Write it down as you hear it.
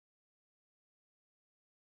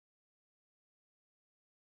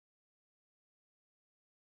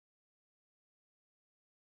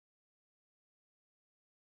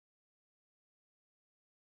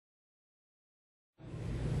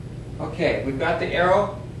Okay, we've got the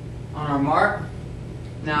arrow on our mark.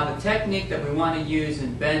 Now the technique that we want to use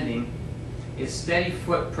in bending is steady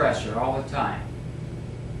foot pressure all the time.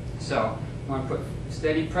 So we want to put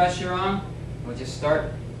steady pressure on. We'll just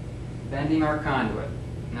start bending our conduit.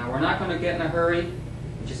 Now we're not going to get in a hurry.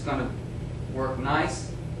 We're just going to work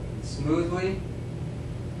nice and smoothly.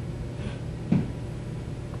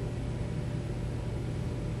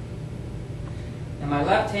 And my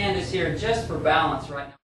left hand is here just for balance right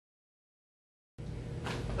now.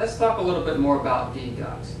 Let's talk a little bit more about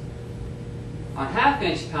deducts. On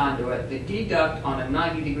half-inch conduit, the deduct on a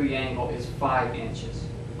 90-degree angle is 5 inches.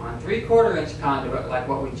 On 3/4-inch conduit, like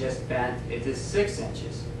what we just bent, it is 6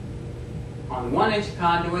 inches. On 1-inch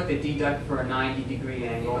conduit, the deduct for a 90-degree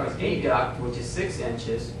angle is deduct, which is 6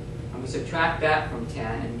 inches, and we subtract that from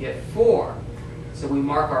 10 and get 4. So we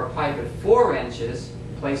mark our pipe at 4 inches,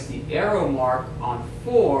 place the arrow mark on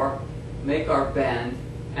 4, make our bend,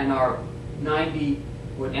 and our 90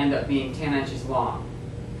 would end up being 10 inches long.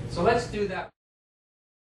 So let's do that.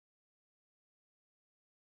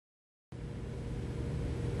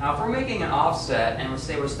 Now if we're making an offset and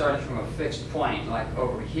say we're starting from a fixed point like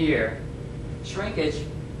over here, shrinkage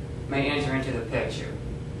may enter into the picture.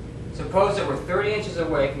 Suppose that we're 30 inches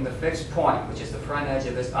away from the fixed point, which is the front edge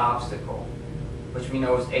of this obstacle, which we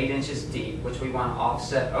know is 8 inches deep, which we want to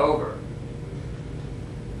offset over.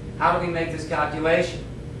 How do we make this calculation?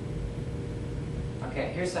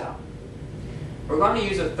 Okay, here's how. We're going to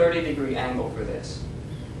use a 30-degree angle for this.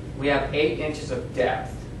 We have 8 inches of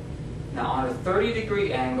depth. Now on a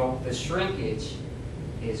 30-degree angle, the shrinkage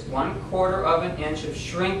is 1/4 of an inch of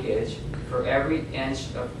shrinkage for every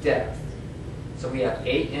inch of depth. So we have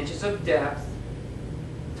 8 inches of depth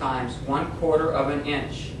times 1/4 of an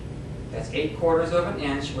inch. That's 8/4 of an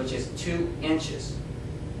inch, which is 2 inches.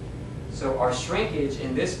 So our shrinkage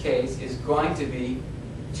in this case is going to be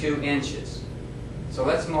 2 inches. So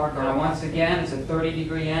let's mark our, once again, it's a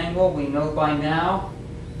 30-degree angle. We know by now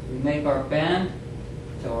we make our bend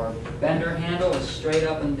so our bender handle is straight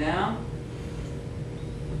up and down.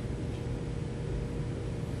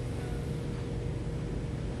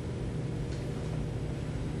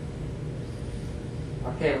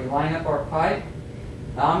 Okay, we line up our pipe.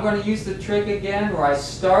 Now I'm going to use the trick again where I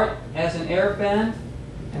start as an air bend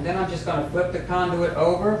and then I'm just going to flip the conduit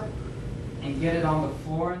over and get it on the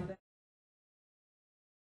floor.